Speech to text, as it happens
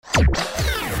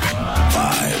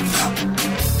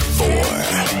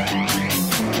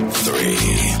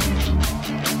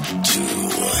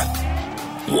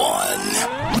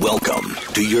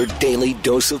to your daily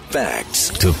dose of facts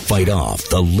to fight off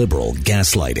the liberal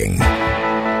gaslighting.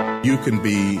 You can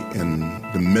be in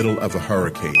the middle of a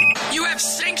hurricane. You have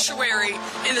sanctuary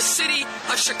in the city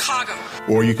of Chicago.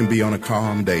 Or you can be on a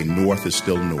calm day. North is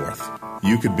still north.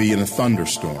 You could be in a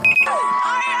thunderstorm.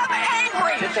 I am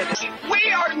angry.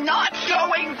 We are not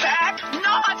going back.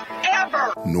 Not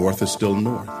ever. North is still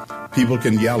north. People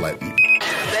can yell at you.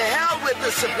 The hell with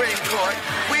the Supreme Court.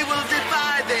 We will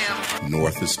defy them.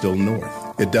 North is still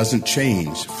north. It doesn't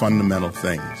change fundamental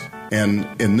things. And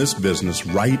in this business,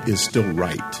 right is still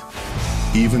right,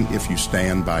 even if you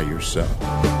stand by yourself.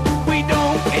 We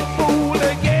don't get fooled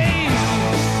again.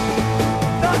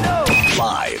 No.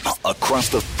 Live across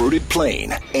the fruited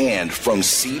plain and from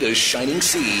sea to shining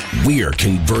sea, we're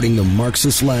converting the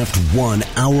Marxist left 1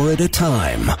 hour at a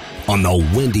time on the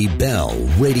Wendy Bell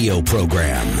radio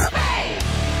program.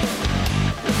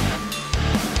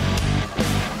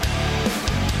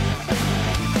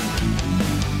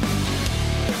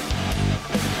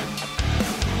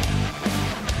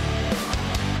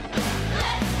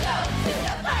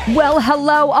 Well,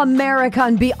 hello, America,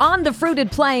 and beyond the fruited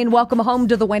plain. Welcome home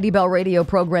to the Wendy Bell radio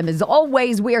program. As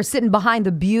always, we are sitting behind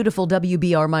the beautiful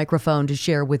WBR microphone to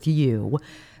share with you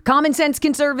common sense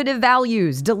conservative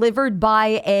values delivered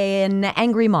by an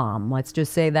angry mom. Let's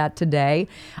just say that today.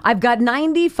 I've got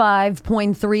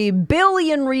 95.3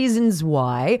 billion reasons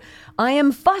why I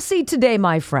am fussy today,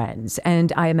 my friends.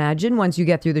 And I imagine once you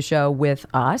get through the show with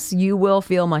us, you will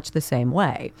feel much the same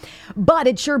way. But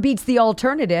it sure beats the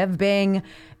alternative, being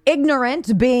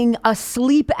ignorant, being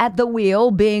asleep at the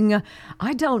wheel, being,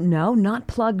 I don't know, not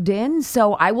plugged in.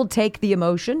 So I will take the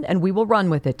emotion and we will run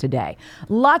with it today.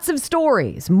 Lots of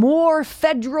stories, more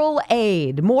federal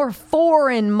aid, more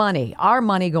foreign money, our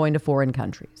money going to foreign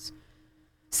countries.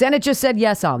 Senate just said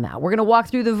yes on that. We're going to walk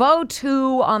through the vote.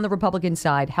 Who on the Republican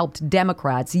side helped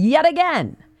Democrats yet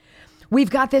again? We've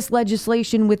got this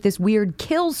legislation with this weird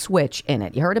kill switch in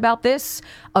it. You heard about this?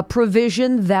 A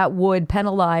provision that would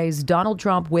penalize Donald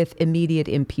Trump with immediate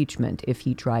impeachment if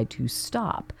he tried to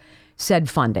stop said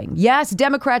funding. Yes,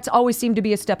 Democrats always seem to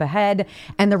be a step ahead,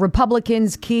 and the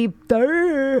Republicans keep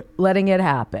letting it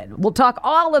happen. We'll talk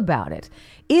all about it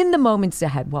in the moments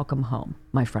ahead. Welcome home,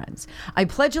 my friends. I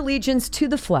pledge allegiance to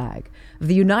the flag of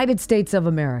the United States of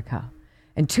America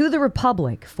and to the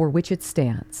republic for which it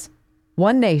stands,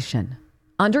 one nation,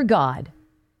 under God,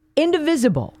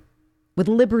 indivisible, with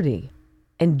liberty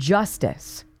and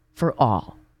justice for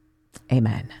all.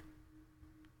 Amen.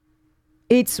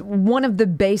 It's one of the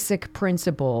basic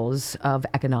principles of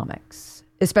economics,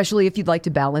 especially if you'd like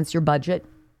to balance your budget,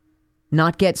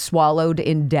 not get swallowed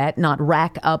in debt, not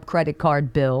rack up credit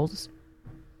card bills,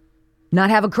 not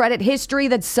have a credit history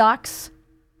that sucks.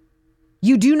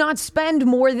 You do not spend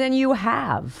more than you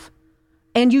have.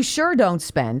 And you sure don't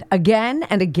spend again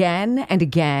and again and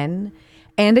again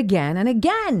and again and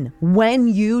again when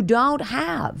you don't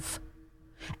have.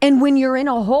 And when you're in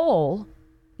a hole,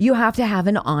 you have to have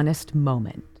an honest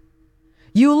moment.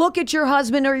 You look at your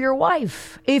husband or your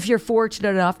wife, if you're fortunate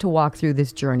enough to walk through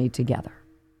this journey together.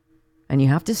 And you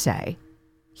have to say,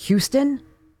 Houston,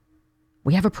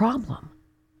 we have a problem.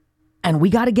 And we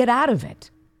got to get out of it.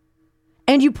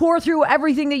 And you pour through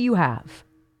everything that you have.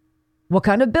 What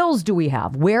kind of bills do we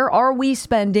have? Where are we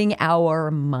spending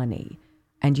our money?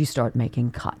 And you start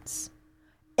making cuts.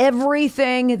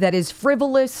 Everything that is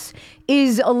frivolous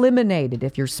is eliminated.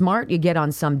 If you're smart, you get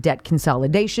on some debt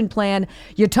consolidation plan.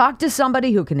 You talk to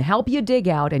somebody who can help you dig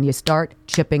out and you start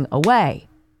chipping away.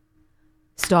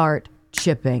 Start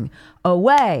chipping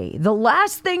away. The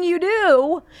last thing you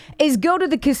do is go to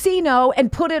the casino and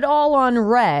put it all on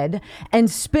red and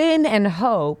spin and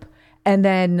hope and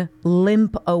then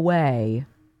limp away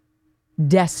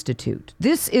destitute.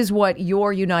 This is what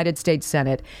your United States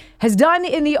Senate has done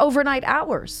in the overnight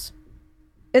hours.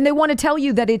 And they want to tell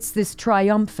you that it's this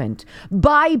triumphant,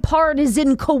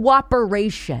 bipartisan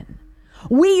cooperation.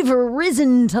 We've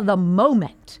risen to the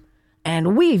moment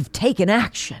and we've taken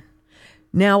action.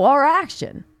 Now, our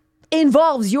action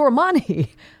involves your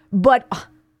money, but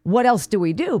what else do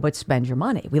we do but spend your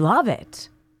money? We love it.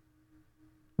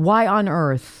 Why on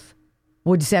earth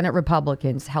would Senate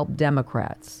Republicans help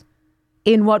Democrats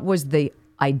in what was the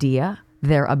idea,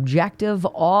 their objective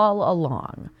all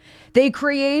along? They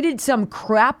created some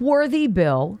crap-worthy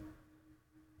bill,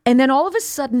 and then all of a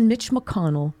sudden, Mitch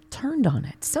McConnell turned on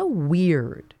it. So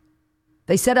weird.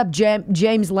 They set up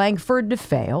James Langford to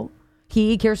fail.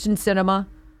 He, Kirsten Sinema,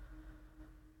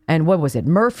 and what was it,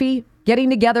 Murphy,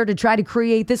 getting together to try to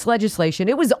create this legislation.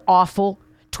 It was awful.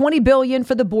 $20 billion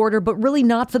for the border, but really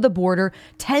not for the border.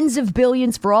 Tens of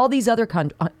billions for all these other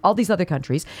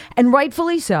countries, and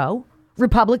rightfully so.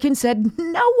 Republicans said,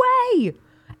 no way.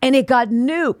 And it got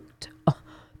nuked.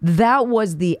 That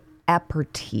was the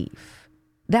aperitif.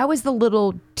 That was the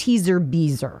little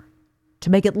teaser-beezer to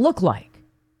make it look like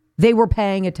they were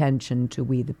paying attention to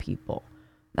we the people.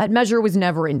 That measure was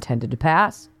never intended to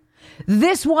pass.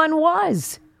 This one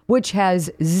was, which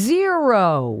has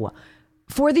 0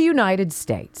 for the United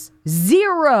States,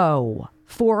 0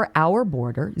 for our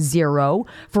border, 0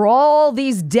 for all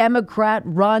these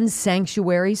Democrat-run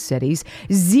sanctuary cities,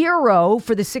 0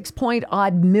 for the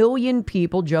 6-point-odd million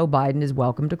people Joe Biden is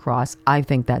welcome to cross. I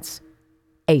think that's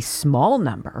a small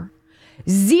number.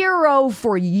 0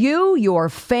 for you, your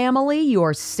family,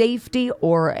 your safety,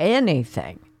 or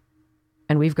anything.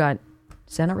 And we've got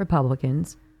Senate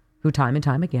Republicans who time and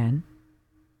time again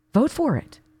vote for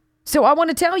it. So I want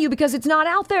to tell you, because it's not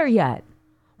out there yet.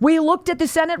 We looked at the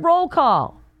Senate roll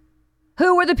call.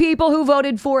 Who were the people who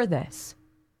voted for this?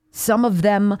 Some of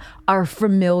them are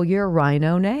familiar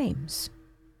rhino names.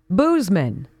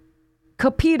 Boozman,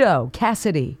 Capito,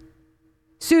 Cassidy,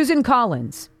 Susan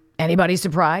Collins. Anybody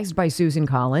surprised by Susan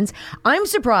Collins? I'm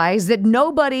surprised that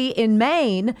nobody in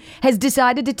Maine has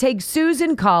decided to take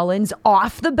Susan Collins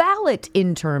off the ballot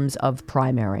in terms of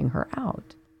primarying her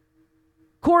out.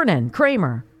 Cornyn,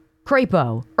 Kramer,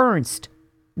 Crapo, Ernst,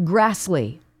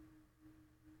 Grassley.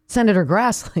 Senator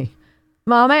Grassley,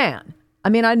 my man. I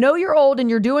mean, I know you're old and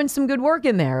you're doing some good work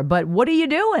in there, but what are you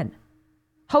doing?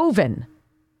 Hoeven,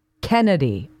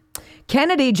 Kennedy.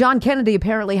 John Kennedy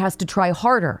apparently has to try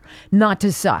harder not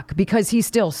to suck because he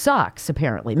still sucks,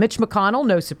 apparently. Mitch McConnell,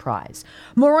 no surprise.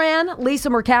 Moran, Lisa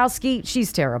Murkowski,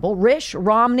 she's terrible. Risch,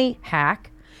 Romney,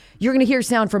 hack. You're going to hear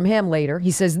sound from him later.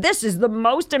 He says, this is the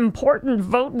most important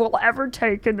vote we'll ever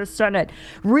take in the Senate.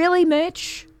 Really,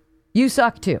 Mitch? You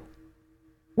suck too.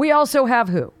 We also have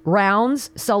who? Rounds,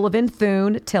 Sullivan,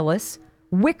 Thune, Tillis,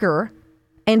 Wicker,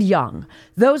 and Young.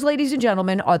 Those, ladies and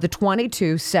gentlemen, are the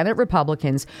 22 Senate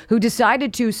Republicans who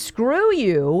decided to screw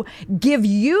you, give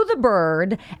you the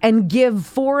bird, and give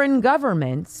foreign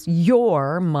governments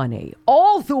your money.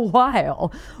 All the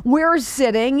while, we're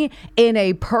sitting in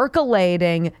a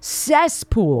percolating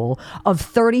cesspool of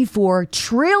 $34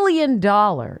 trillion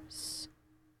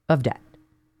of debt.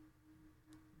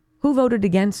 Who voted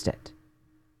against it?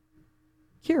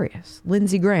 Curious.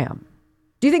 Lindsey Graham.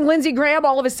 Do you think Lindsey Graham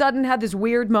all of a sudden had this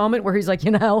weird moment where he's like,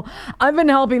 I've been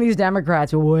helping these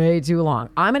Democrats way too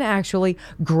long. I'm going to actually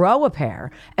grow a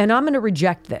pair and I'm going to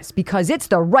reject this because it's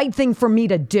the right thing for me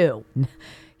to do.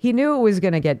 He knew it was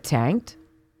going to get tanked,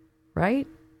 right?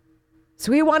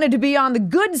 So he wanted to be on the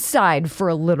good side for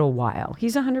a little while.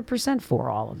 He's 100%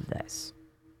 for all of this.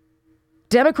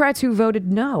 Democrats who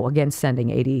voted no against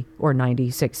sending 80 or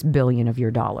 96 billion of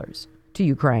your dollars to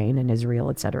Ukraine and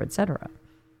Israel, et cetera, et cetera.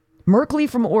 Merkley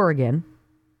from Oregon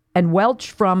and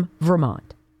Welch from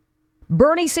Vermont.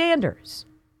 Bernie Sanders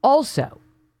also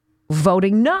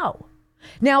voting no.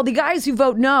 Now, the guys who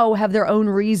vote no have their own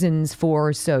reasons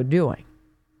for so doing,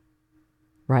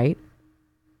 right?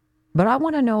 But I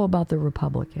want to know about the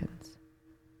Republicans.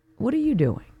 What are you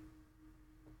doing?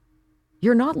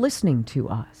 You're not listening to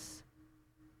us.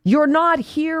 You're not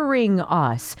hearing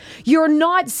us. You're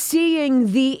not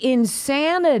seeing the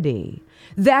insanity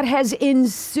that has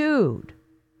ensued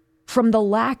from the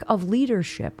lack of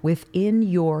leadership within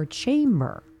your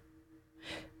chamber.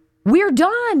 We're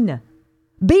done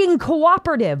being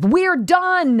cooperative. We're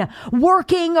done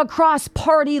working across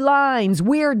party lines.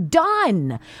 We're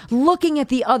done looking at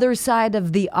the other side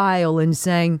of the aisle and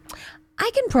saying,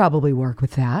 I can probably work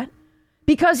with that.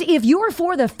 Because if you're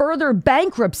for the further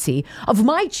bankruptcy of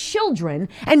my children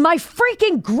and my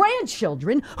freaking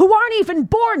grandchildren who aren't even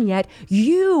born yet,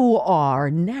 you are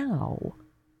now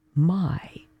my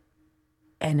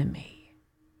enemy.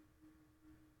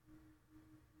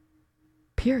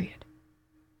 Period.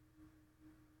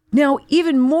 Now,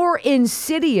 even more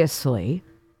insidiously,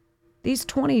 these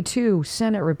 22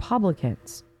 Senate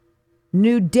Republicans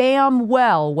knew damn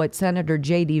well what Senator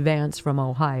J.D. Vance from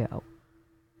Ohio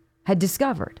had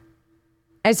discovered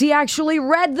as he actually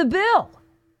read the bill.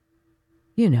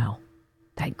 You know,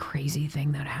 that crazy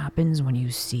thing that happens when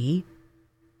you see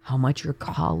how much your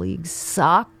colleagues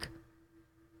suck.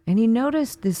 And he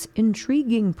noticed this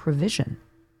intriguing provision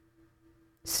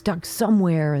stuck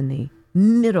somewhere in the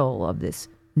middle of this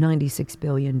 $96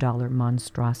 billion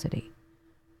monstrosity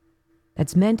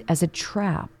that's meant as a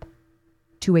trap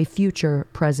to a future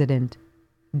President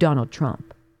Donald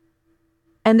Trump.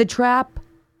 And the trap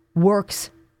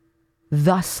works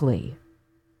thusly.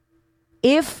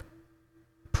 If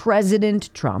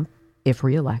President Trump, if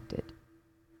reelected,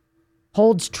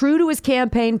 holds true to his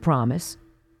campaign promise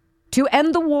to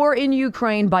end the war in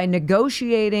Ukraine by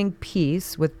negotiating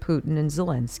peace with Putin and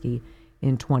Zelensky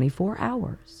in 24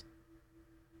 hours.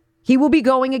 He will be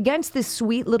going against this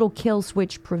sweet little kill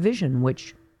switch provision,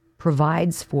 which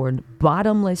provides for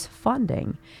bottomless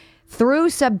funding through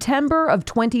September of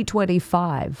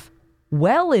 2025,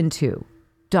 well into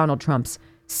Donald Trump's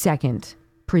second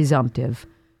presumptive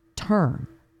term.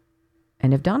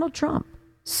 And if Donald Trump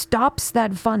stops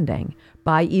that funding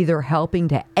by either helping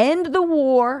to end the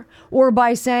war or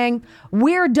by saying,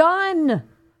 we're done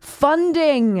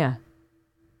funding,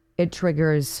 it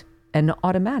triggers an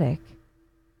automatic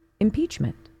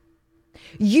impeachment.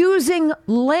 Using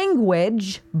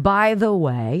language, by the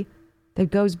way,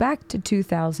 that goes back to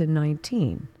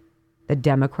 2019, the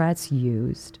Democrats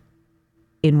used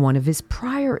in one of his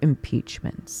prior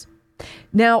impeachments.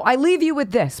 Now, I leave you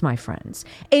with this, my friends.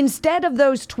 Instead of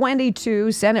those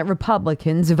 22 Senate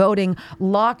Republicans voting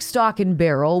lock, stock, and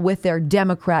barrel with their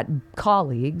Democrat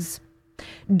colleagues,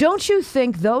 don't you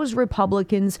think those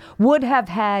Republicans would have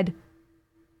had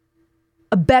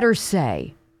a better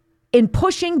say in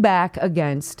pushing back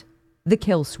against the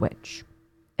kill switch?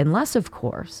 Unless, of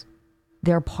course,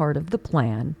 they're part of the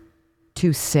plan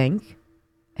to sink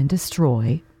and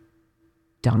destroy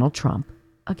Donald Trump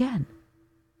again.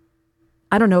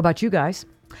 I don't know about you guys.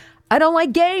 I don't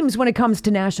like games when it comes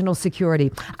to national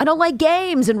security. I don't like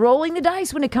games and rolling the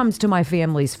dice when it comes to my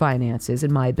family's finances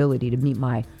and my ability to meet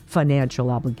my financial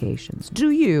obligations.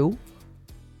 Do you?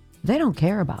 They don't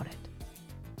care about it.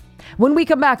 When we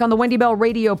come back on the Wendy Bell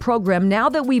radio program, now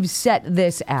that we've set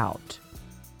this out,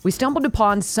 we stumbled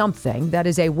upon something that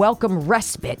is a welcome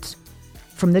respite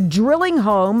from the drilling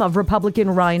home of Republican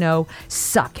rhino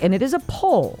suck. And it is a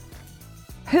poll.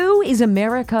 Who is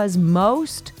America's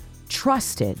most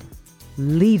trusted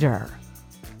leader?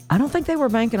 I don't think they were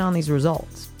banking on these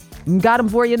results. Got them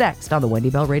for you next on the Wendy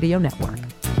Bell Radio Network.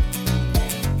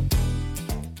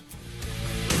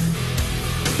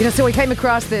 So we came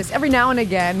across this every now and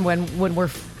again when we're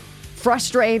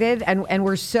frustrated and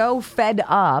we're so fed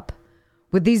up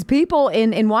with these people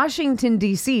in Washington,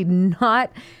 D.C.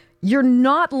 You're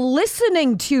not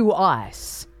listening to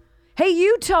us. Hey,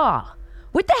 Utah,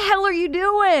 what the hell are you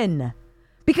doing?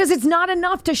 Because it's not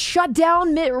enough to shut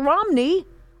down Mitt Romney.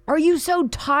 Are you so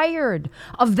tired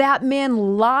of that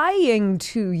man lying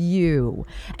to you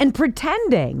and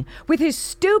pretending with his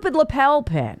stupid lapel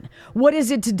pin? What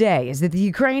is it today? Is it the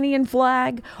Ukrainian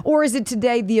flag or is it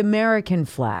today the American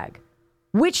flag?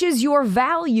 Which is your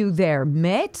value there,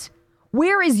 Mitt?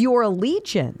 Where is your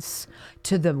allegiance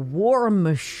to the war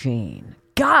machine?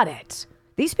 Got it.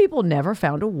 These people never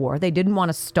found a war they didn't want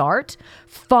to start,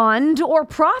 fund, or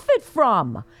profit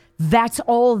from. That's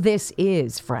all this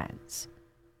is, friends.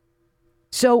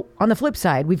 So on the flip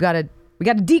side, we got to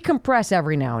decompress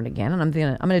every now and again, and I'm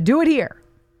gonna do it here.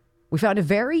 We found a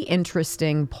very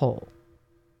interesting poll,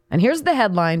 and here's the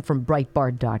headline from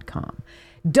Breitbart.com: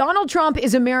 Donald Trump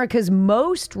is America's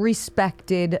most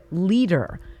respected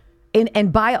leader,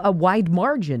 and by a wide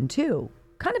margin too.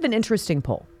 Kind of an interesting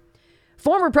poll.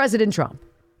 Former President Trump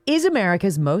is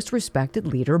America's most respected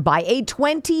leader by a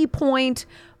 20-point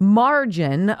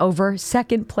margin over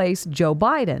second place Joe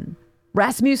Biden.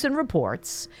 Rasmussen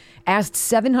Reports asked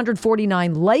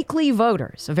 749 likely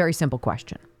voters a very simple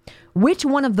question. Which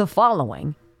one of the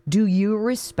following do you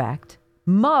respect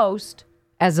most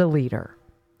as a leader?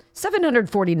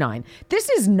 749. This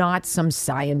is not some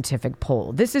scientific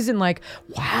poll. This isn't like,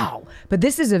 wow, but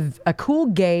this is a cool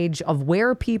gauge of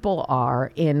where people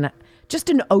are in just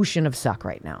an ocean of suck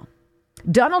right now.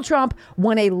 Donald Trump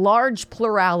won a large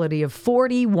plurality of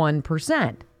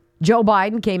 41%. Joe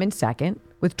Biden came in second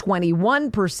with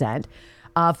 21%.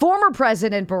 Former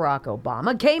President Barack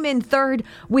Obama came in third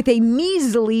with a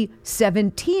measly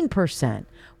 17%.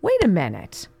 Wait a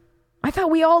minute. I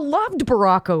thought we all loved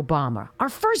Barack Obama, our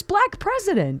first black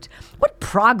president. What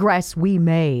progress we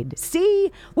made.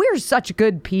 See, we're such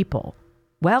good people.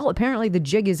 Well, apparently the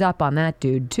jig is up on that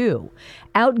dude, too.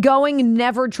 Outgoing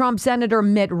never Trump Senator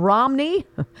Mitt Romney.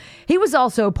 He was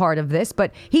also part of this,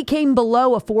 but he came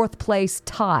below a fourth place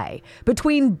tie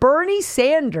between Bernie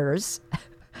Sanders,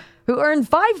 who earned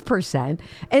 5%,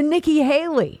 and Nikki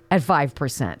Haley at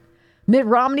 5%. Mitt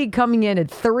Romney coming in at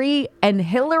 3%, and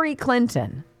Hillary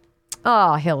Clinton.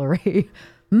 Oh, Hillary.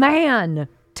 Man,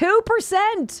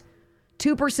 2%.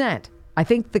 2%. I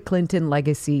think the Clinton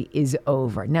legacy is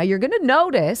over. Now, you're going to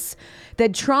notice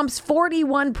that Trump's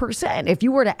 41%. If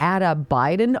you were to add up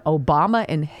Biden, Obama,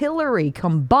 and Hillary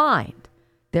combined,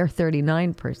 they're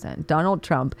 39%. Donald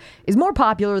Trump is more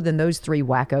popular than those three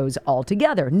wackos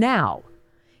altogether. Now,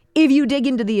 if you dig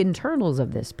into the internals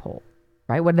of this poll,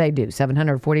 right, what did they do?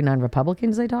 749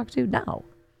 Republicans they talked to? No.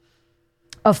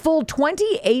 A full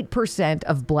 28%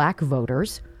 of black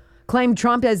voters claim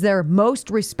Trump as their most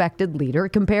respected leader,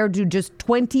 compared to just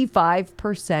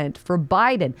 25% for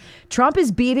Biden. Trump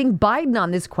is beating Biden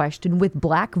on this question with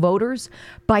black voters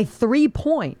by 3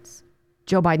 points.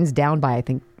 Joe Biden's down by, I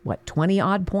think, 20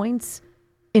 odd points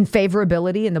in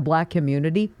favorability in the black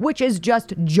community, which is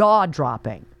just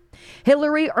jaw-dropping.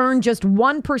 Hillary earned just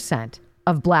 1%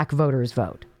 of black voters'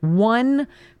 vote.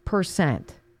 1%.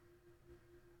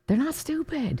 They're not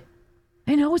stupid.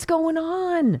 They know what's going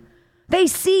on. They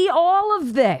see all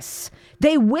of this.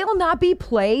 They will not be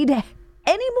played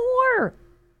anymore.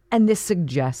 And this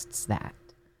suggests that.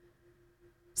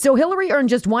 So Hillary earned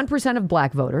just 1% of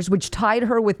black voters, which tied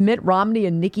her with Mitt Romney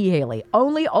and Nikki Haley.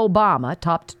 Only Obama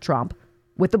topped Trump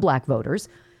with the black voters,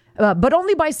 but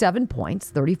only by 7 points,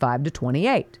 35 to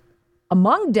 28.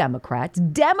 Among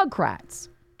Democrats,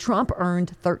 Trump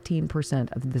earned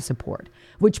 13% of the support,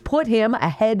 which put him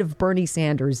ahead of Bernie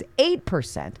Sanders,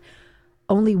 8%.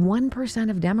 Only 1%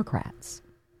 of Democrats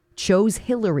chose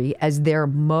Hillary as their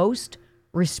most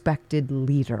respected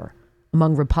leader.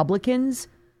 Among Republicans,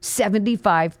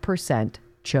 75%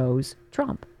 chose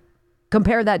Trump.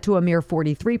 Compare that to a mere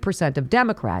 43% of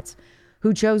Democrats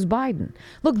who chose Biden.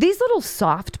 Look, these little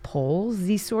soft polls,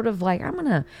 these sort of like, I'm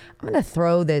gonna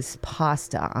throw this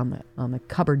pasta on the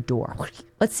cupboard door.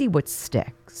 Let's see what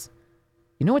sticks.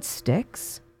 You know what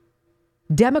sticks?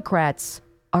 Democrats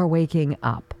are waking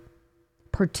up,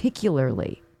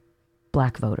 particularly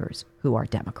black voters who are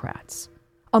Democrats.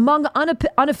 Among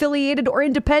unaffiliated or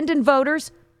independent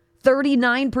voters,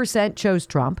 39% chose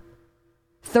Trump.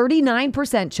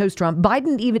 39% chose Trump.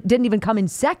 Biden didn't even come in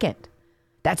second.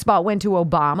 That spot went to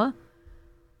Obama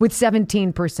with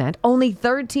 17%. Only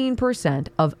 13%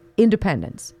 of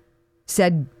independents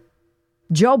said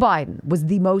Joe Biden was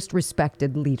the most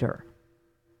respected leader.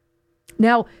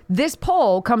 Now, this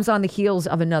poll comes on the heels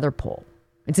of another poll.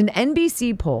 It's an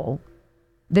NBC poll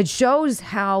that shows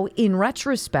how, in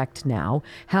retrospect now,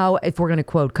 how, if we're going to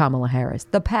quote Kamala Harris,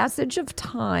 the passage of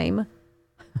time,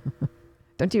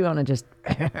 don't you want to just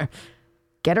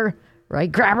get her,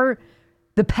 right? Grab her?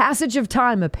 The passage of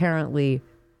time apparently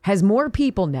has more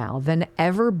people now than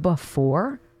ever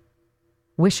before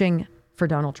wishing for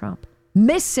Donald Trump,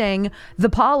 missing the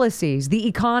policies, the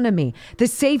economy, the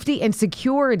safety and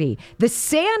security, the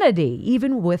sanity,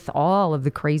 even with all of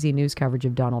the crazy news coverage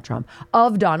of Donald Trump.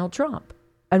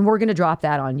 And we're going to drop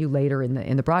that on you later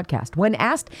in the broadcast. When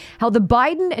asked how the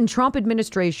Biden and Trump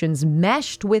administrations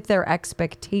meshed with their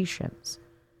expectations,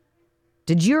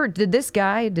 did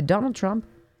Donald Trump,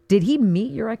 did he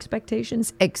meet your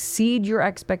expectations, exceed your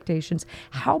expectations?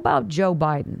 How about Joe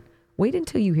Biden? Wait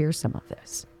until you hear some of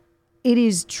this. It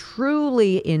is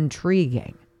truly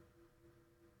intriguing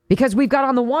because we've got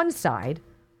on the one side,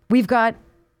 we've got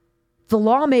the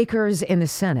lawmakers in the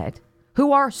Senate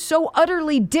who are so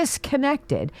utterly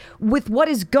disconnected with what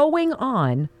is going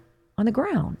on the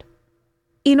ground,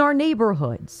 in our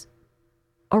neighborhoods,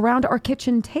 around our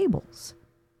kitchen tables.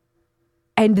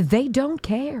 And they don't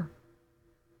care.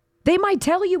 They might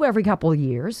tell you every couple of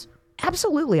years,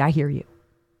 absolutely, I hear you.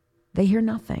 They hear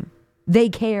nothing. They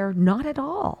care not at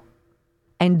all.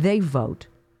 And they vote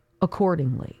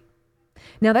accordingly.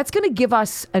 Now, that's going to give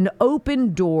us an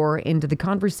open door into the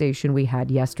conversation we had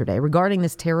yesterday regarding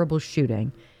this terrible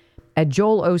shooting at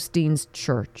Joel Osteen's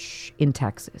church in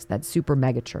Texas, that super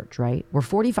megachurch, right? Where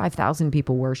 45,000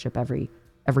 people worship every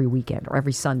weekend or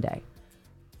every Sunday.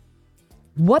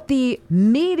 What the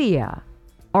media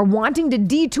are wanting to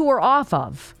detour off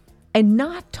of and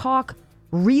not talk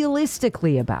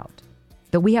realistically about,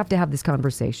 that we have to have this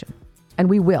conversation. And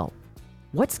we will.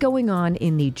 What's going on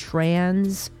in the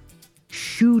trans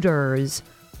shooter's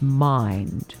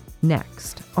mind?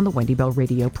 Next on the Wendy Bell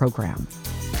Radio program.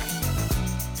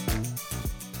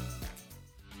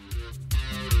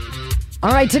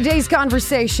 All right, today's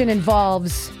conversation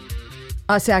involves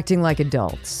us acting like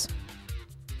adults.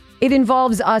 It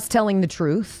involves us telling the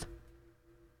truth.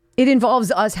 It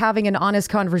involves us having an honest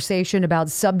conversation about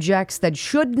subjects that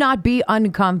should not be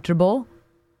uncomfortable,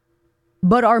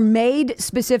 but are made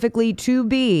specifically to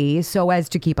be so as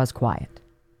to keep us quiet.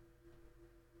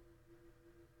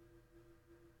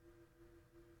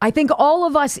 I think all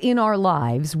of us in our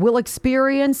lives will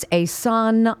experience a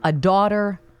son, a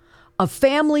daughter, a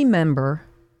family member,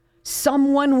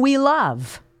 someone we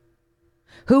love,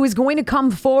 who is going to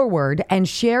come forward and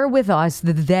share with us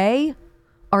that they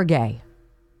are gay.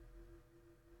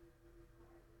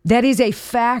 That is a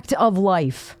fact of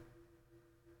life.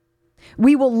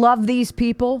 We will love these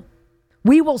people.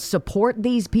 We will support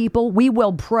these people. We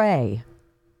will pray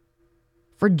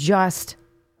for just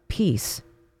peace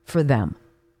for them.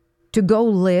 to go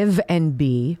live and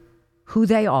be who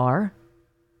they are,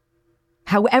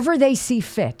 however they see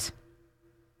fit.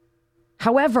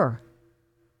 However,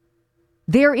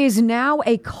 there is now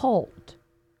a cult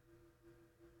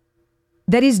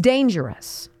that is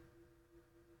dangerous,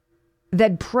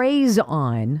 that preys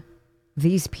on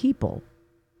these people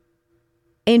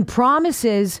and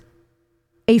promises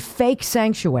a fake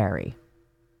sanctuary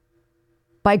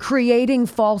by creating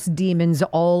false demons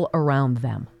all around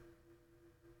them.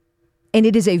 And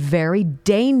it is a very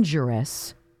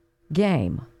dangerous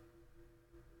game.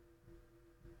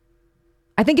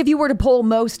 I think if you were to poll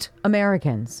most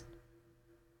Americans,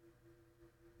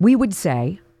 we would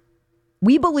say,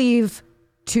 we believe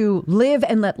to live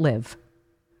and let live.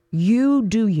 You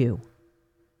do you.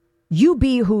 You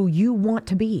be who you want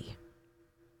to be.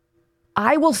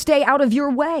 I will stay out of your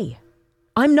way.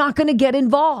 I'm not going to get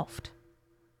involved.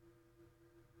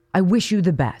 I wish you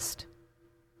the best.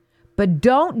 But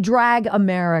don't drag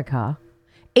America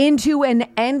into an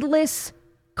endless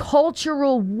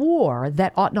cultural war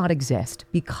that ought not exist,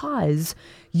 because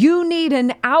you need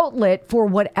an outlet for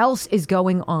what else is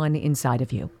going on inside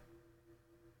of you.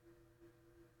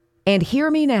 And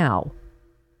hear me now,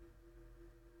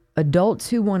 adults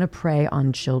who want to prey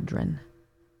on children.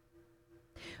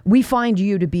 We find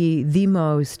you to be the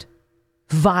most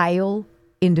vile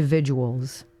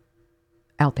individuals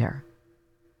out there.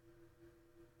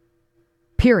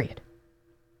 Period.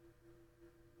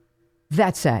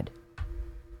 That said,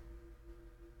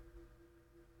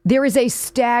 there is a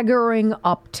staggering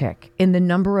uptick in the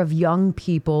number of young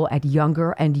people at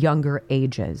younger and younger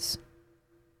ages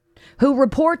who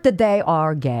report that they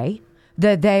are gay,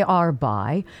 that they are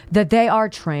bi, that they are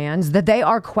trans, that they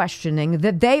are questioning,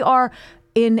 that they are,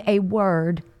 in a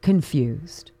word,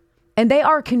 confused. And they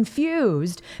are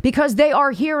confused because they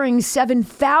are hearing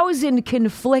 7,000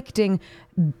 conflicting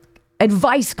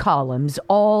advice columns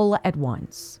all at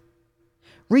once.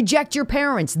 Reject your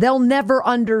parents. They'll never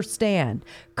understand.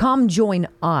 Come join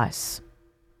us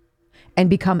and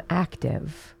become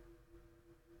active.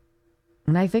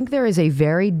 And I think there is a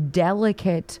very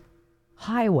delicate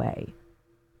highway,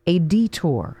 a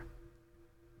detour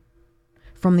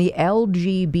from the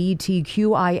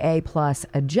LGBTQIA plus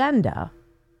agenda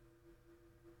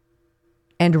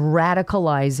and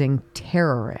radicalizing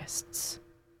terrorists.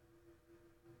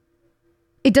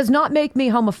 It does not make me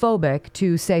homophobic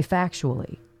to say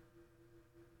factually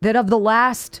that of the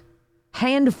last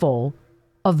handful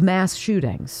of mass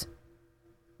shootings,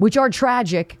 which are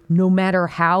tragic no matter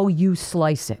how you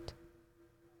slice it,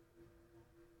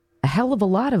 a hell of a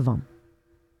lot of them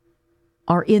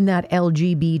are in that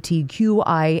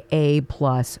LGBTQIA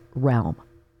plus realm.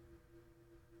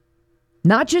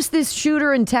 Not just this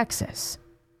shooter in Texas,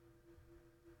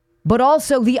 but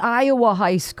also the Iowa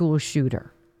high school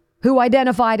shooter who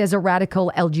identified as a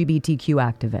radical LGBTQ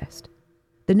activist,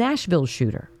 the Nashville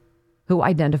shooter who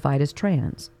identified as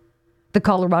trans, the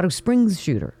Colorado Springs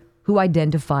shooter who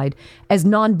identified as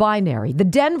non-binary, the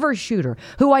Denver shooter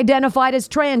who identified as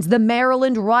trans, the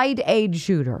Maryland Rite Aid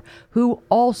shooter who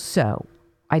also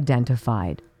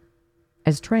identified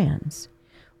as trans.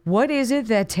 What is it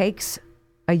that takes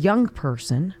a young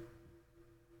person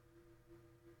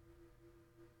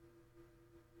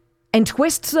and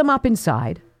twists them up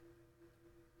inside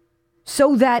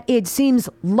so that it seems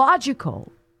logical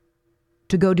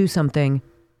to go do something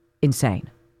insane?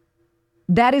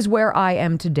 That is where I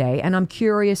am today, and I'm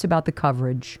curious about the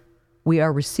coverage we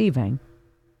are receiving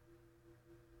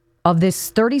of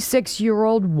this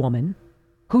 36-year-old woman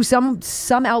who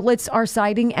some outlets are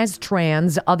citing as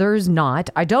trans, others not.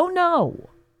 I don't know.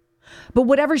 But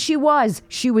whatever she was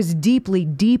deeply,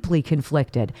 deeply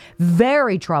conflicted,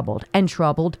 very troubled, and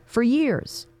troubled for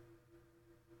years.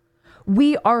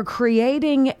 We are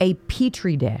creating a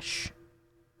petri dish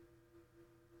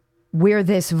where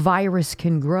this virus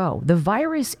can grow. The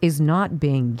virus is not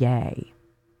being gay.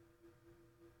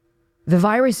 The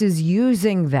virus is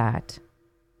using that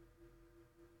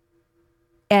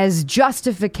as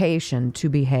justification to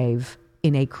behave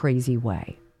in a crazy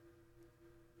way.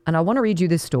 And I want to read you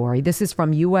this story. This is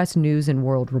from U.S. News and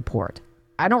World Report.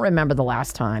 I don't remember the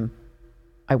last time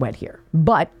I went here,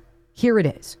 but here it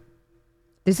is.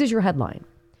 This is your headline.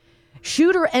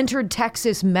 Shooter entered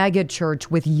Texas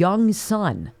megachurch with young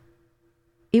son.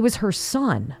 It was her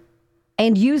son,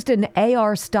 and used an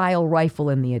AR-style rifle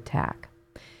in the attack.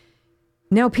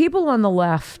 Now, people on the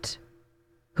left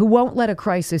who won't let a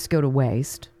crisis go to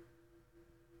waste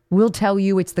will tell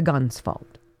you it's the gun's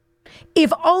fault.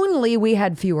 If only we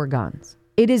had fewer guns.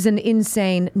 It is an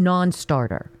insane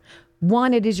non-starter.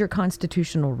 One, it is your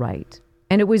constitutional right.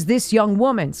 And it was this young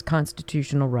woman's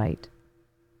constitutional right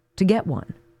to get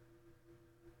one.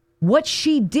 What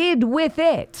she did with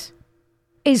it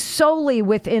is solely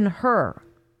within her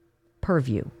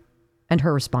purview and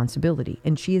her responsibility.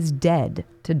 And she is dead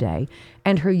today.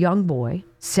 And her young boy,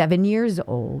 7 years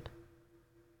old,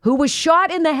 who was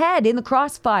shot in the head in the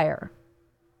crossfire,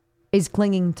 is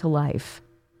clinging to life.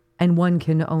 And one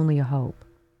can only hope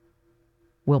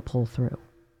will pull through.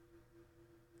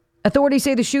 Authorities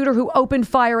say the shooter who opened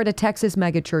fire at a Texas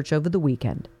megachurch over the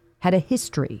weekend had a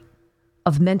history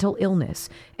of mental illness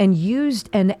and used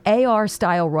an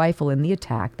AR-style rifle in the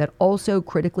attack that also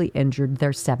critically injured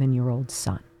their 7-year-old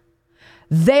son.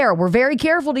 We're very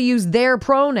careful to use their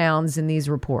pronouns in these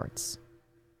reports.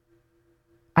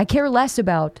 I care less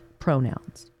about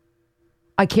pronouns.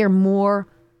 I care more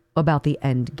about the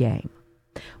end game.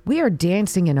 We are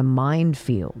dancing in a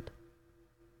minefield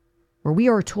where we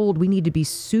are told we need to be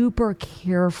super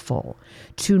careful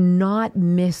to not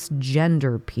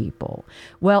misgender people.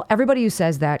 Well, everybody who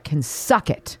says that can suck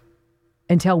it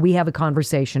until we have a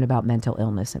conversation about mental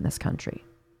illness in this country.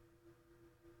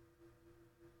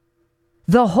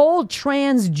 The whole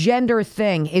transgender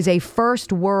thing is a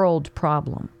first world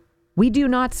problem. We do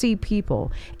not see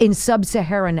people in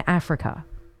sub-Saharan Africa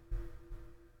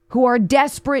who are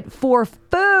desperate for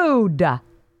food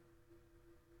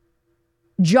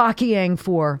jockeying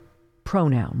for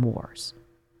pronoun wars.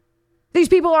 These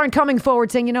people aren't coming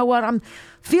forward saying, you know what, I'm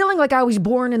feeling like I was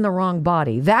born in the wrong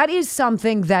body. That is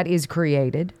something that is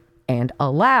created and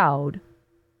allowed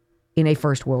in a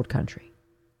first world country.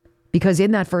 Because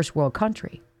in that first world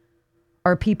country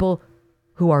are people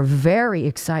who are very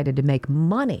excited to make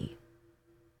money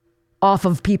off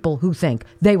of people who think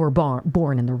they were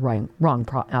born in the wrong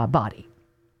body.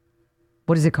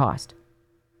 What does it cost?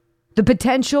 The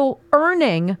potential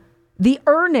the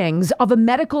earnings of a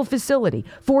medical facility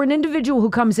for an individual who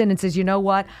comes in and says, you know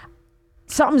what,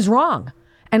 something's wrong.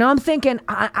 And I'm thinking,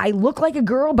 I look like a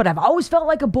girl, but I've always felt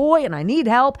like a boy and I need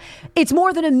help. It's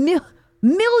more than $1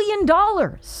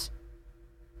 million.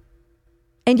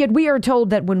 And yet we are told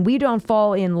that when we don't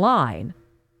fall in line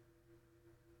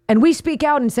and we speak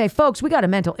out and say, folks, we got a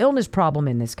mental illness problem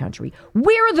in this country.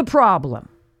 We're the problem.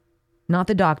 Not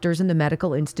the doctors and the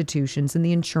medical institutions and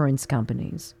the insurance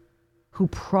companies who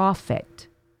profit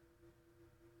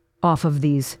off of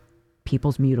these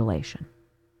people's mutilation.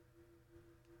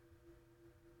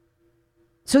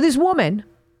 So this woman,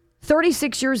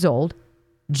 36 years old,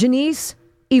 Janice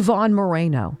Yvonne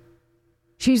Moreno,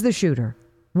 she's the shooter,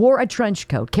 wore a trench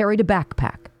coat, carried a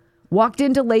backpack, walked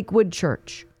into Lakewood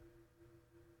Church,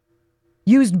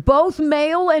 used both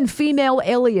male and female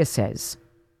aliases.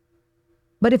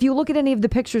 But if you look at any of the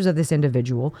pictures of this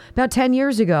individual, about 10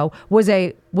 years ago, was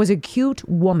a cute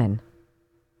woman.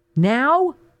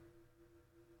 Now,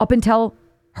 up until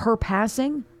her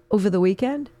passing over the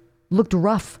weekend, looked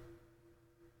rough.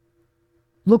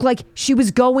 Looked like she was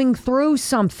going through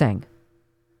something.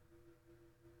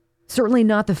 Certainly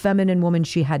not the feminine woman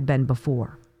she had been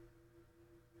before.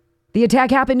 The attack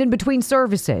happened in between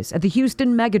services at the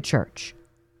Houston megachurch.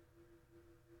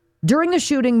 During the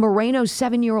shooting, Moreno's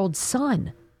 7-year-old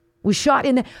son was shot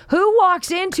in the... Who walks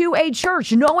into a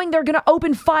church knowing they're going to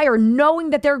open fire,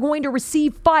 knowing that they're going to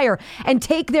receive fire and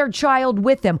take their child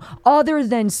with them, other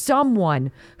than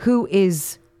someone who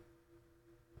is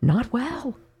not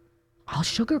well? I'll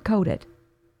sugarcoat it.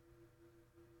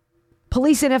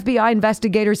 Police and FBI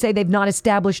investigators say they've not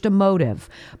established a motive,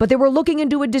 but they were looking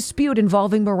into a dispute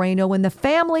involving Moreno and the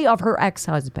family of her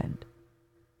ex-husband.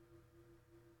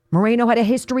 Moreno had a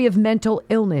history of mental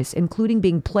illness, including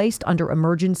being placed under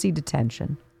emergency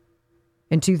detention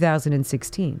in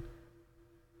 2016.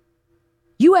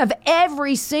 You have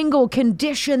every single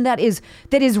condition that is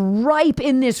ripe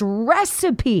in this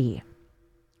recipe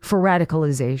for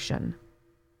radicalization.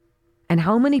 And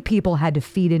how many people had to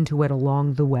feed into it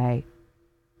along the way?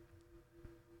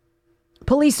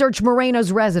 Police searched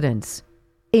Moreno's residence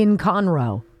in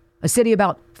Conroe, a city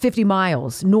about 50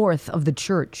 miles north of the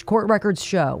church. Court records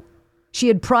show she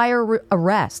had prior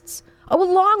arrests, a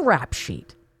long rap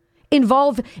sheet,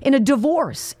 involved in a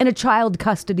divorce and a child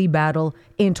custody battle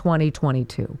in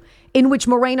 2022, in which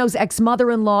Moreno's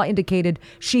ex-mother-in-law indicated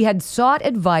she had sought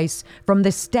advice from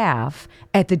the staff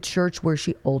at the church where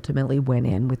she ultimately went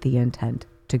in with the intent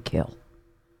to kill.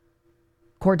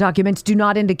 Court documents do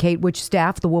not indicate which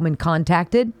staff the woman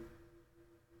contacted.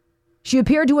 She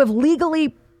appeared to have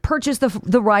legally purchased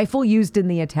the rifle used in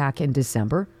the attack in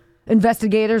December.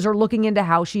 Investigators are looking into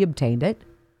how she obtained it.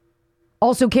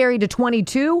 Also carried a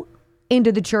 .22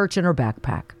 into the church in her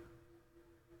backpack.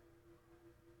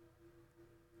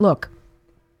 Look,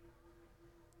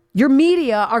 your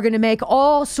media are going to make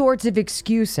all sorts of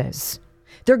excuses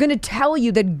They're going to tell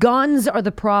you that guns are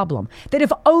the problem, that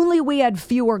if only we had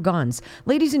fewer guns.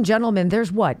 Ladies and gentlemen,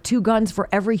 there's 2 guns for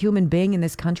every human being in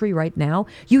this country right now.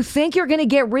 You think you're going to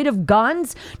get rid of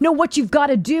guns? No, what you've got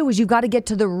to do is you've got to get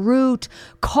to the root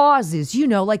causes,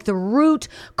 like the root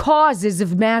causes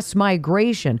of mass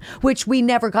migration, which we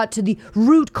never got to the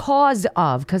root cause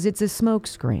of because it's a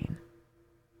smokescreen.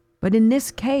 But in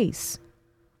this case,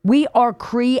 we are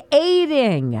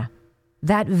creating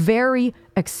that very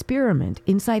experiment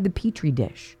inside the petri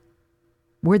dish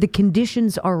where the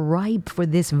conditions are ripe for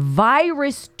this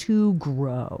virus to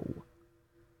grow.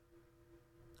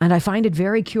 And I find it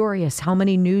very curious how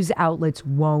many news outlets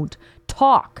won't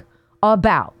talk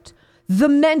about the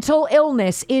mental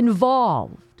illness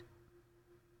involved.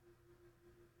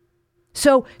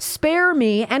 So spare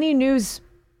me any news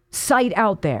site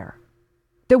out there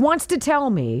that wants to tell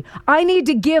me I need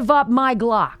to give up my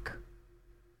Glock.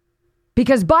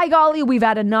 Because by golly, we've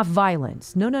had enough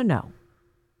violence. No.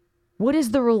 What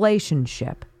is the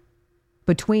relationship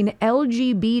between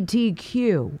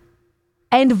LGBTQ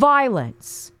and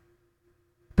violence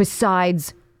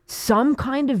besides some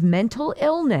kind of mental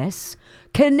illness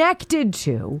connected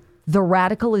to the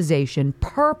radicalization,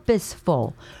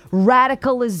 purposeful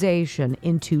radicalization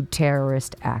into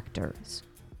terrorist actors?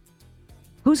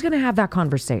 Who's going to have that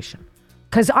conversation?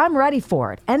 Because I'm ready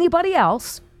for it. Anybody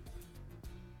else?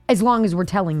 As long as we're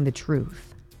telling the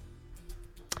truth.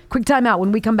 Quick time out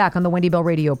when we come back on the Wendy Bell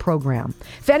Radio program.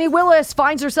 Fani Willis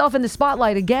finds herself in the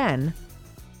spotlight again.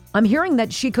 I'm hearing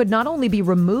that she could not only be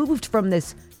removed from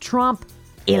this Trump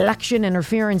election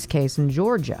interference case in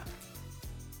Georgia,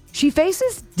 she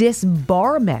faces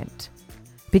disbarment.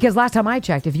 Because last time I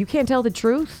checked, if you can't tell the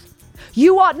truth,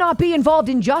 you ought not be involved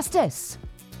in justice.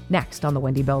 Next on the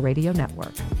Wendy Bell Radio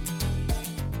Network.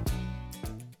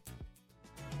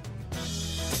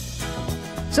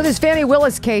 So this Fani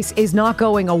Willis case is not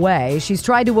going away. She's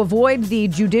tried to avoid the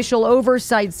judicial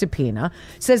oversight subpoena.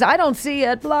 Says, I don't see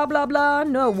it, blah, blah, blah.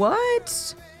 No,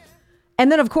 what? And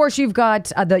then, of course, you've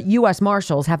got the U.S.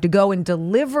 Marshals have to go and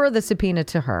deliver the subpoena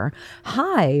to her.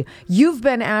 Hi, you've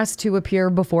been asked to appear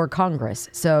before Congress.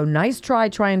 So nice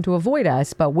trying to avoid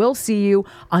us, but we'll see you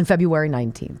on February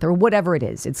 19th or whatever it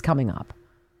is. It's coming up.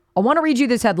 I want to read you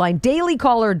this headline,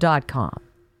 dailycaller.com.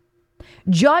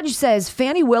 Judge says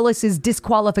Fani Willis's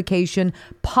disqualification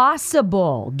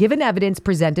possible, given evidence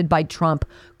presented by Trump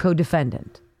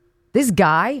co-defendant. This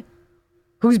guy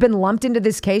who's been lumped into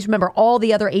this case, remember all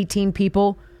the other 18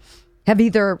 people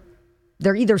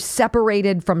they're either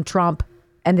separated from Trump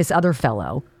and this other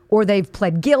fellow, or they've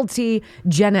pled guilty.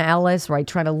 Jenna Ellis, right,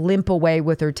 trying to limp away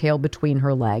with her tail between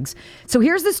her legs. So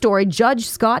here's the story. Judge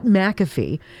Scott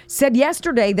McAfee said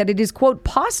yesterday that it is, quote,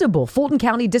 possible Fulton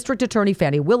County District Attorney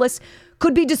Fani Willis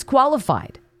could be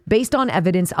disqualified based on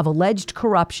evidence of alleged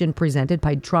corruption presented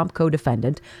by Trump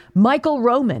co-defendant Michael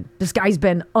Roman. This guy's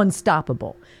been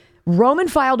unstoppable. Roman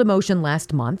filed a motion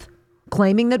last month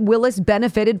claiming that Willis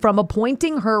benefited from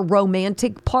appointing her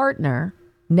romantic partner,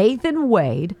 Nathan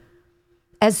Wade,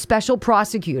 as special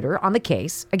prosecutor on the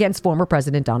case against former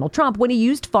President Donald Trump when he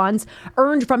used funds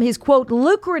earned from his, quote,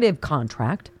 lucrative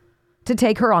contract to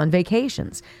take her on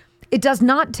vacations. It does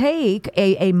not take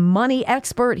a money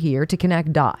expert here to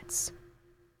connect dots,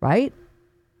 right?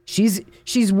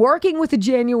 She's working with the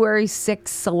January 6th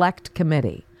Select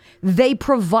Committee. They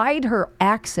provide her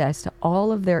access to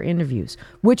all of their interviews,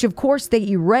 which, of course, they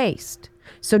erased.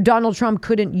 So Donald Trump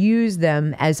couldn't use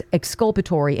them as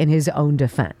exculpatory in his own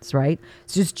defense, right?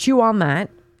 So just chew on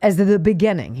that as the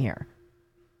beginning here.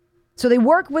 So they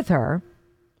work with her.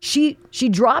 She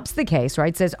drops the case,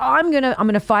 right? Says, oh, I'm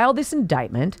gonna file this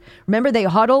indictment. Remember, they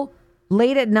huddle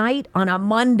late at night on a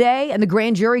Monday and the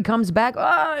grand jury comes back.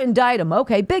 Oh, indict him.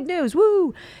 Okay, big news.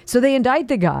 Woo. So they indict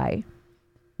the guy.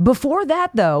 Before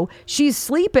that, though, she's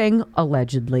sleeping,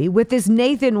 allegedly, with this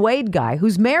Nathan Wade guy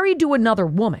who's married to another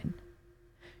woman.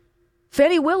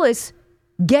 Fani Willis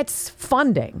gets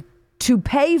funding to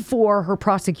pay for her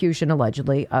prosecution,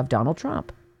 allegedly, of Donald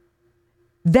Trump.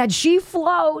 That she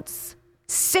floats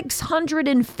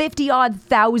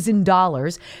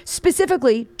 $650,000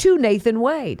 specifically to Nathan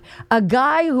Wade, a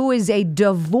guy who is a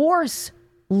divorce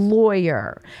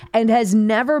lawyer and has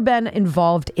never been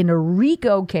involved in a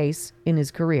RICO case in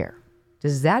his career.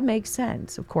 Does that make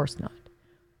sense? Of course not.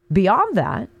 Beyond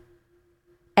that,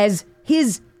 as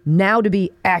his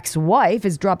now-to-be ex-wife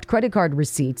has dropped credit card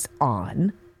receipts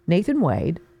on, Nathan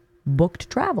Wade booked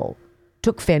travel,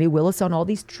 took Fani Willis on all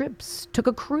these trips, took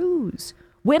a cruise,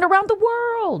 went around the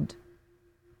world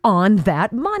on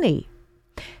that money.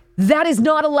 That is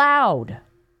not allowed.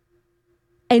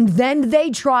 And then they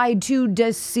tried to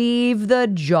deceive the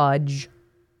judge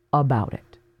about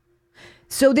it.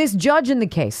 So this judge in the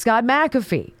case, Scott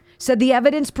McAfee, said the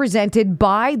evidence presented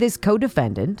by this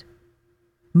co-defendant,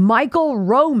 Michael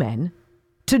Roman,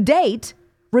 to date,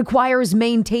 requires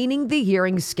maintaining the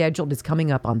hearing scheduled. It's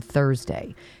coming up on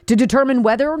Thursday to determine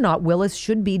whether or not Willis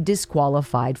should be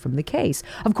disqualified from the case.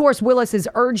 Of course, Willis has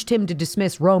urged him to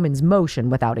dismiss Roman's motion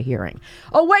without a hearing.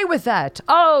 Away with that.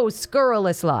 Oh,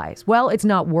 scurrilous lies. Well, it's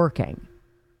not working.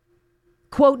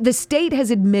 Quote, the state has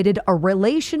admitted a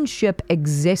relationship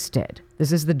existed.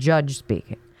 This is the judge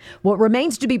speaking. What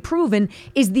remains to be proven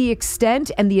is the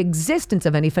extent and the existence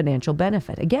of any financial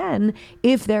benefit. Again,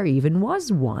 if there even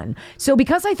was one. So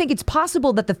because I think it's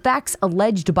possible that the facts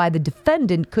alleged by the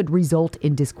defendant could result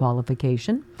in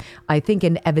disqualification, I think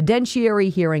an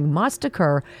evidentiary hearing must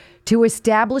occur to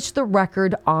establish the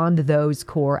record on those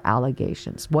core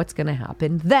allegations. What's going to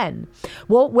happen then?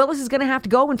 Well, Willis is going to have to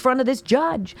go in front of this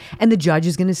judge, and the judge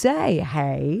is going to say,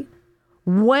 hey,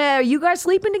 where are you guys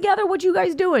sleeping together? What you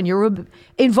guys doing? You're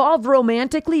involved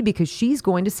romantically? Because she's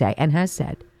going to say and has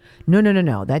said,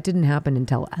 no, that didn't happen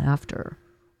until after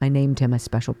I named him a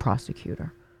special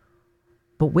prosecutor.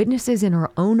 But witnesses in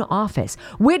her own office,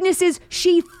 witnesses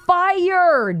she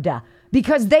fired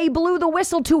because they blew the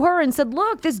whistle to her and said,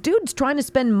 look, this dude's trying to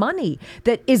spend money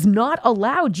that is not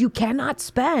allowed. You cannot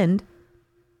spend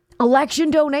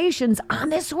election donations on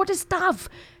this sort of stuff.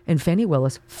 And Fani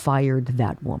Willis fired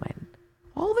that woman.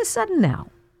 All of a sudden now,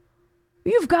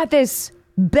 you've got this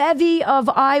bevy of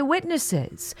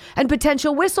eyewitnesses and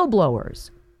potential whistleblowers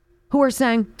who are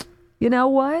saying, you know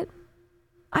what?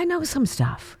 I know some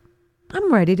stuff.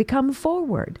 I'm ready to come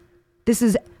forward. This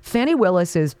is Fani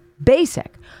Willis's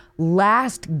basic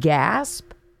last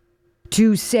gasp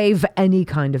to save any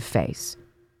kind of face,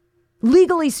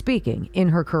 legally speaking, in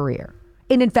her career.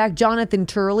 And in fact, Jonathan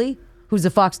Turley, who's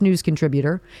a Fox News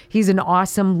contributor, he's an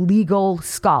awesome legal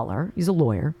scholar, he's a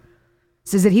lawyer,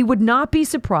 says that he would not be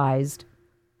surprised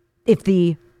if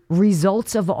the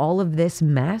results of all of this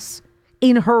mess,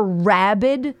 in her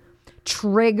rabid,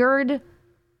 triggered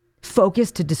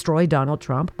focus to destroy Donald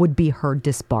Trump, would be her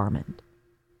disbarment.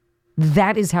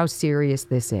 That is how serious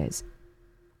this is.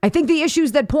 I think the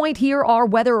issues that point here are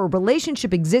whether a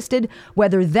relationship existed,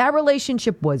 whether that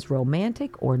relationship was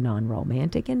romantic or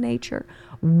non-romantic in nature,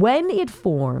 when it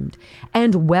formed,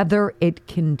 and whether it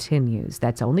continues.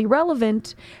 That's only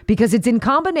relevant because it's in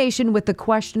combination with the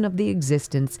question of the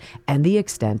existence and the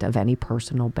extent of any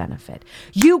personal benefit.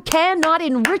 You cannot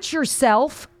enrich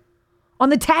yourself on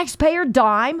the taxpayer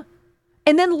dime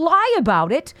and then lie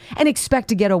about it and expect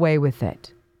to get away with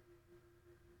it.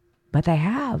 But they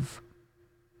have.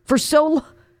 For so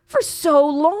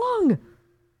long.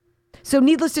 So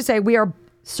needless to say, we are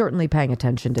certainly paying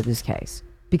attention to this case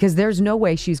because there's no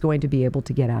way she's going to be able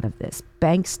to get out of this.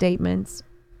 Bank statements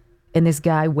and this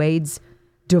guy Wade's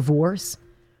divorce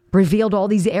revealed all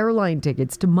these airline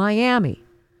tickets to Miami,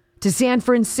 to San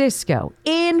Francisco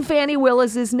in Fani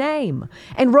Willis's name.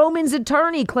 And Roman's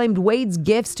attorney claimed Wade's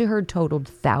gifts to her totaled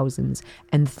thousands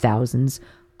and thousands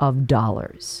of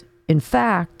dollars. In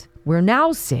fact, we're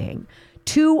now seeing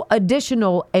 2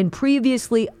 additional and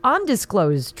previously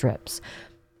undisclosed trips.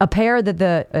 A pair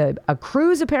that a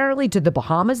cruise apparently to the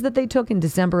Bahamas that they took in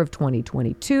December of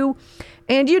 2022.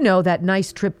 And that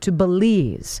nice trip to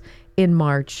Belize in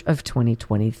March of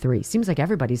 2023. Seems like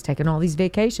everybody's taking all these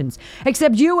vacations,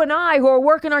 except you and I who are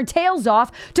working our tails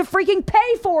off to freaking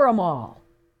pay for them all.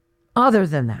 Other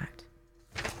than that,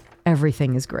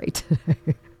 everything is great.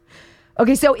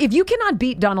 Okay, so if you cannot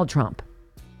beat Donald Trump,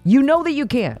 you know that you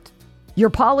can't. Your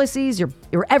policies, your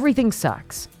everything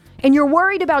sucks. And you're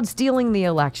worried about stealing the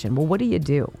election. Well, what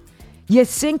do? You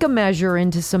sink a measure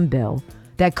into some bill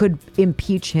that could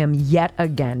impeach him yet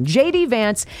again. J.D.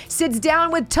 Vance sits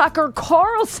down with Tucker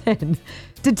Carlson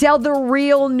to tell the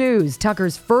real news.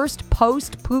 Tucker's first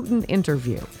post-Putin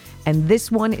interview. And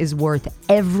this one is worth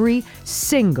every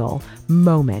single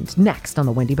moment. Next on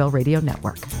the Wendy Bell Radio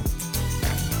Network.